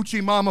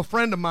 hoochie mama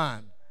friend of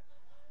mine.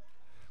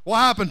 What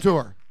happened to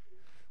her?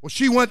 Well,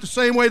 she went the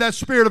same way that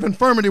spirit of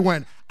infirmity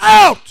went.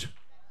 Out!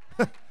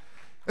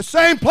 The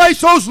same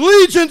place those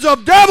legions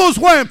of devils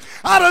went.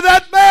 Out of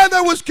that man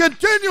that was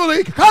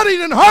continually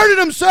cutting and hurting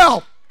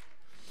himself.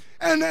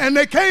 And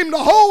they came the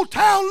whole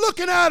town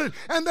looking at it,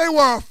 and they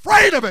were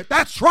afraid of it.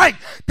 That's right.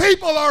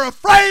 People are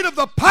afraid of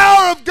the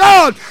power of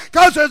God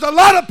because there's a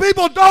lot of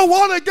people don't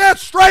want to get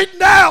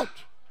straightened out.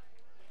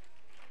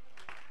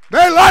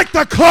 They like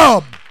the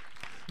club.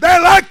 They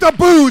like the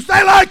booze.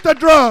 They like the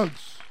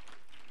drugs.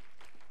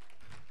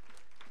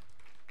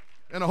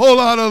 And a whole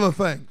lot of other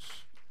things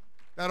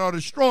that are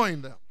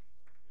destroying them.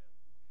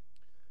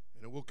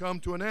 And it will come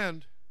to an end.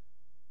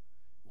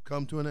 It will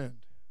come to an end.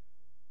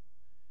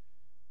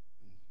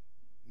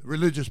 The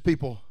religious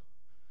people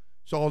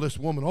saw this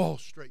woman all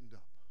straightened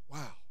up.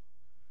 Wow.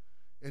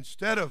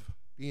 Instead of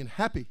being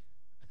happy,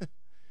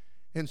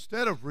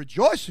 instead of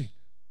rejoicing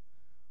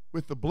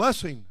with the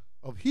blessing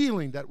of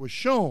healing that was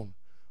shown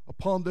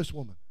upon this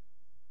woman.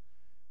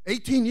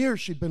 18 years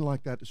she'd been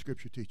like that, the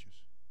scripture teaches.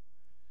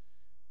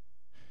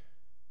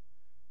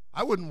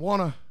 I wouldn't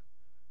want to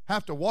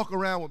have to walk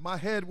around with my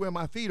head where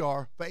my feet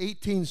are for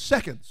 18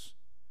 seconds.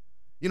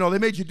 You know, they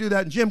made you do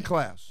that in gym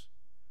class.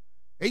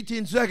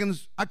 18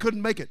 seconds, I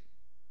couldn't make it.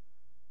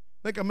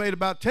 I think I made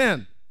about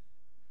 10.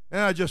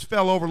 And I just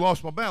fell over,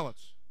 lost my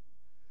balance.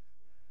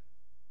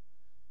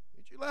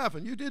 Ain't you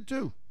laughing? You did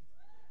too.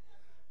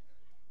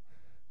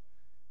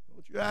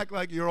 Don't you act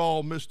like you're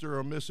all Mr.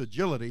 or Miss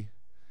Agility.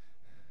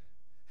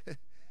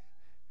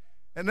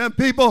 And then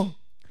people,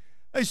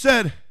 they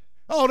said,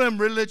 all them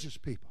religious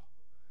people,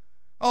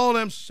 all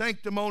them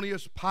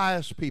sanctimonious,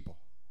 pious people,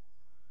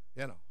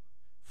 you know,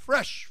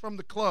 fresh from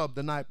the club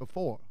the night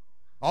before,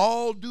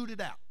 all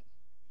duded out.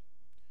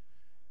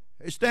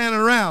 They standing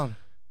around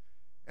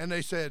and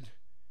they said,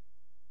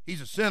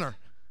 he's a sinner.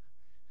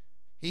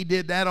 He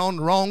did that on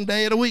the wrong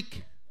day of the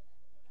week.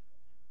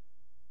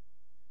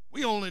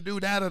 We only do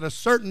that at a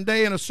certain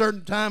day and a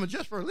certain time and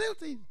just for a little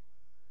thing.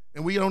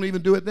 And we don't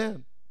even do it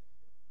then.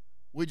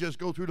 We just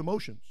go through the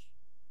motions.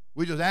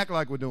 We just act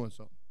like we're doing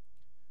something.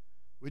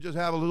 We just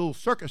have a little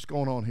circus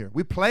going on here.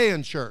 We play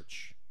in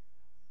church.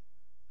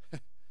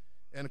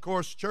 And, of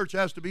course, church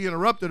has to be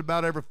interrupted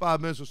about every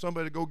 5 minutes for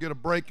somebody to go get a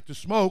break to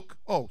smoke.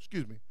 Oh,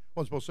 excuse me. I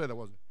wasn't supposed to say that,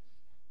 was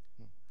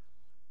it?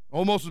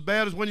 Almost as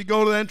bad as when you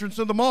go to the entrance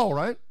of the mall,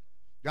 right?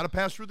 Got to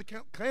pass through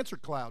the cancer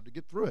cloud to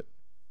get through it.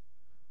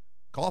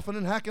 Coughing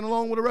and hacking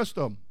along with the rest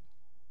of them.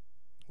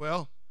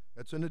 Well,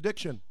 that's an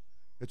addiction.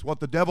 It's what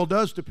the devil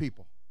does to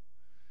people.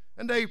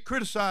 And they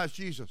criticized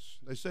Jesus.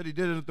 They said he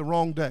did it at the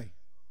wrong day.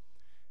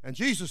 And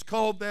Jesus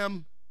called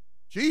them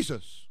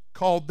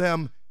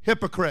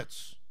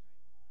hypocrites.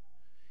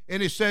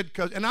 And he said,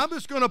 and I'm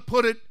just going to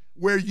put it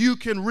where you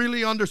can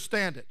really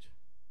understand it.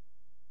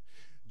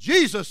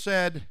 Jesus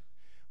said,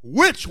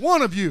 which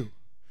one of you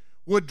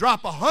would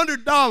drop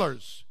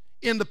 $100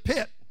 in the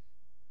pit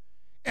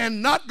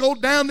and not go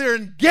down there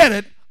and get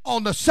it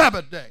on the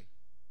Sabbath day?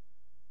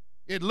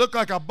 It looked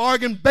like a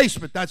bargain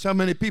basement. That's how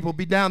many people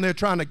be down there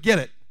trying to get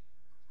it.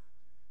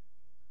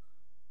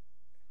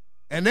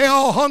 And they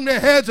all hung their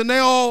heads and they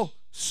all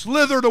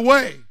slithered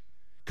away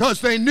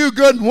because they knew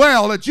good and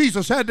well that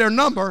Jesus had their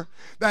number,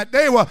 that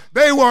they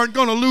weren't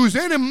going to lose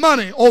any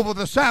money over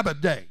the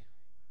Sabbath day.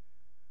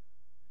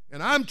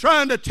 And I'm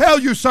trying to tell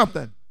you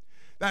something,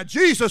 that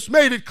Jesus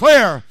made it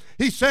clear.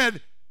 He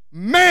said,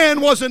 man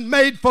wasn't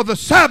made for the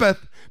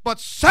Sabbath, but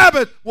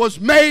Sabbath was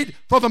made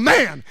for the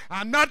man.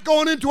 I'm not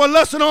going into a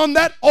lesson on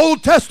that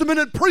Old Testament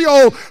and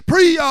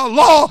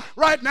pre-law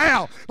right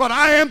now, but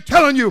I am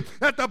telling you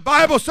that the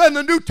Bible said in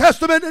the New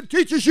Testament, it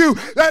teaches you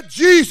that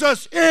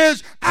Jesus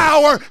is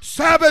our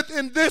Sabbath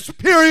in this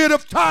period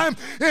of time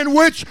in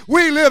which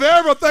we live.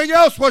 Everything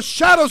else was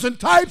shadows and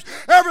types.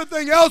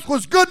 Everything else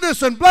was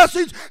goodness and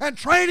blessings and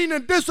training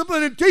and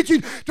discipline and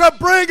teaching to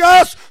bring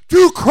us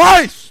to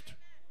Christ,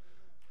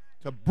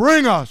 to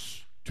bring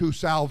us to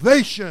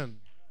salvation,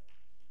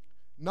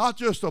 not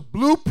just a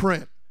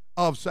blueprint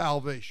of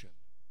salvation.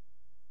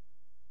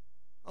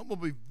 I'm going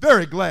to be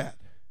very glad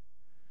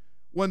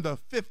when the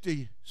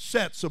 50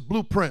 sets of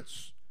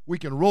blueprints, we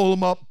can roll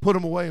them up, put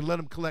them away, and let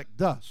them collect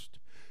dust,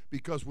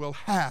 because we'll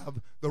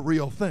have the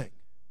real thing.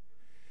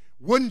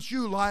 Wouldn't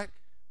you like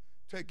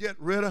to get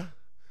rid of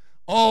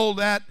all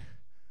that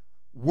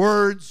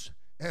words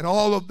and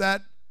all of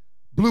that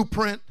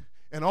blueprint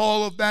and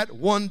all of that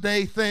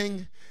one-day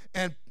thing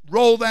and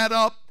roll that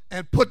up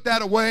and put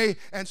that away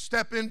and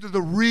step into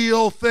the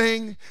real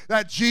thing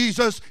that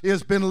Jesus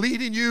has been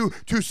leading you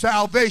to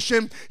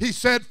salvation? He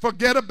said,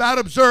 forget about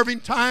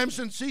observing times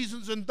and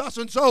seasons and thus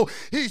and so.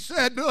 He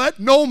said, let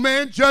no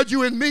man judge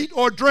you in meat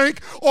or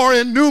drink or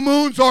in new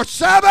moons or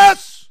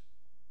Sabbaths.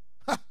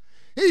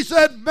 He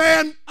said,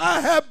 man,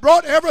 I have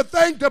brought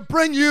everything to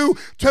bring you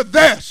to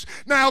this.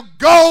 Now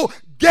go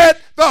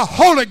get the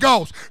Holy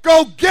Ghost.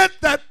 Go get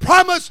that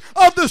promise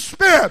of the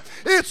Spirit.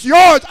 It's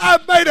yours.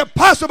 I've made it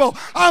possible.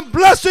 I'm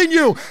blessing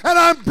you, and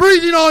I'm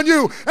breathing on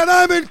you, and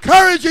I'm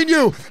encouraging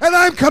you, and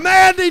I'm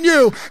commanding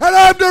you, and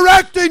I'm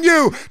directing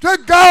you to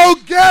go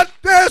get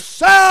this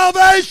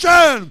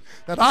salvation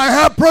that I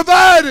have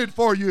provided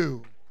for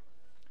you.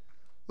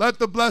 Let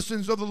the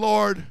blessings of the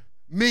Lord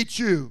meet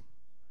you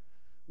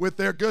with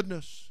their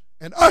goodness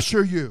and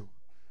usher you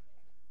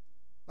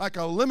like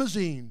a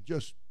limousine,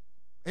 just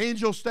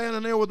angels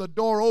standing there with the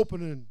door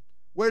open and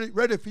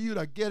ready for you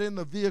to get in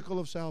the vehicle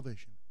of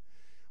salvation.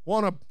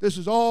 This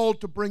is all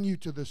to bring you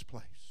to this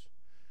place.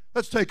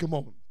 Let's take a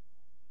moment.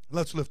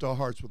 Let's lift our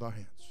hearts with our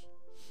hands.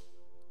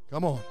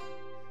 Come on.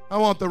 I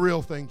want the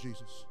real thing,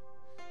 Jesus.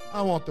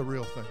 I want the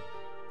real thing.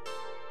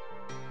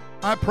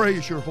 I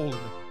praise your holy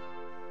name.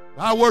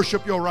 I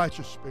worship your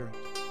righteous spirit.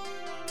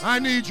 I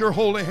need your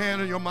holy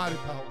hand and your mighty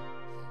power.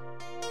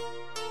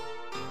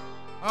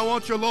 I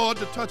want your Lord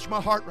to touch my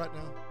heart right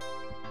now.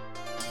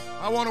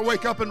 I want to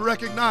wake up and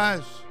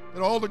recognize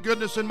that all the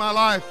goodness in my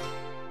life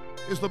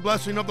is the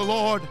blessing of the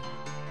Lord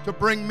to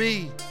bring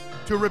me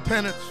to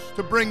repentance,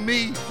 to bring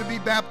me to be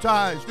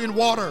baptized in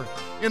water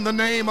in the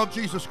name of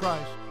Jesus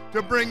Christ,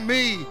 to bring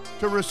me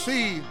to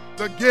receive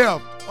the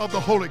gift of the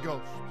Holy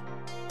Ghost.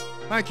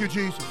 Thank you,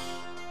 Jesus.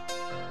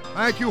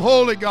 Thank you,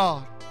 holy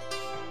God.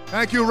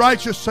 Thank you,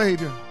 righteous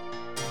Savior.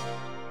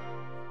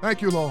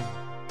 Thank you, Lord.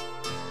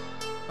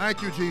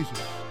 Thank you,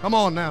 Jesus. Come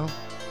on now.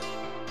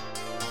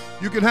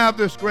 You can have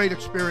this great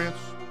experience.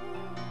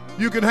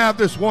 You can have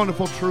this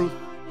wonderful truth.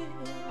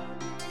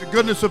 The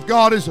goodness of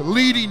God is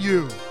leading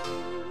you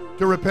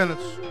to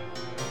repentance.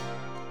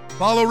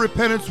 Follow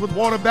repentance with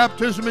water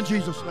baptism in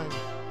Jesus' name.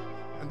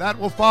 And that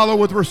will follow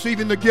with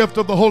receiving the gift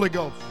of the Holy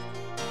Ghost.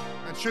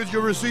 And should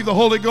you receive the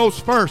Holy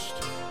Ghost first,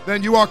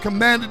 then you are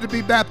commanded to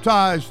be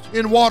baptized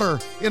in water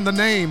in the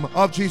name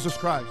of Jesus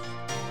Christ.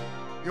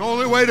 The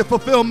only way to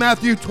fulfill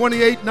Matthew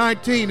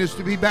 28:19 is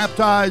to be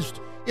baptized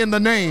in the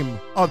name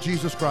of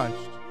Jesus Christ.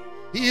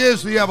 He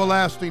is the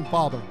everlasting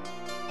Father.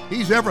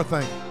 He's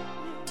everything.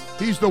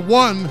 He's the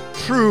one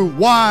true,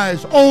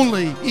 wise,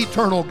 only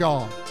eternal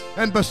God.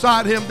 And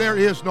beside him there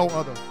is no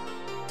other.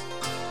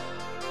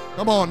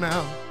 Come on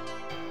now.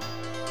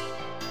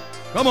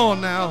 Come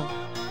on now.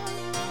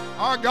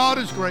 Our God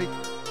is great.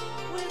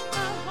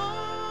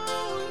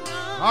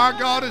 Our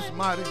God is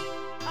mighty.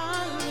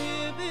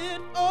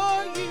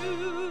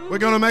 We're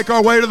going to make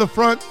our way to the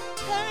front.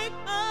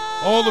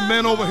 All the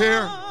men over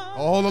here,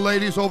 all the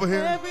ladies over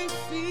here.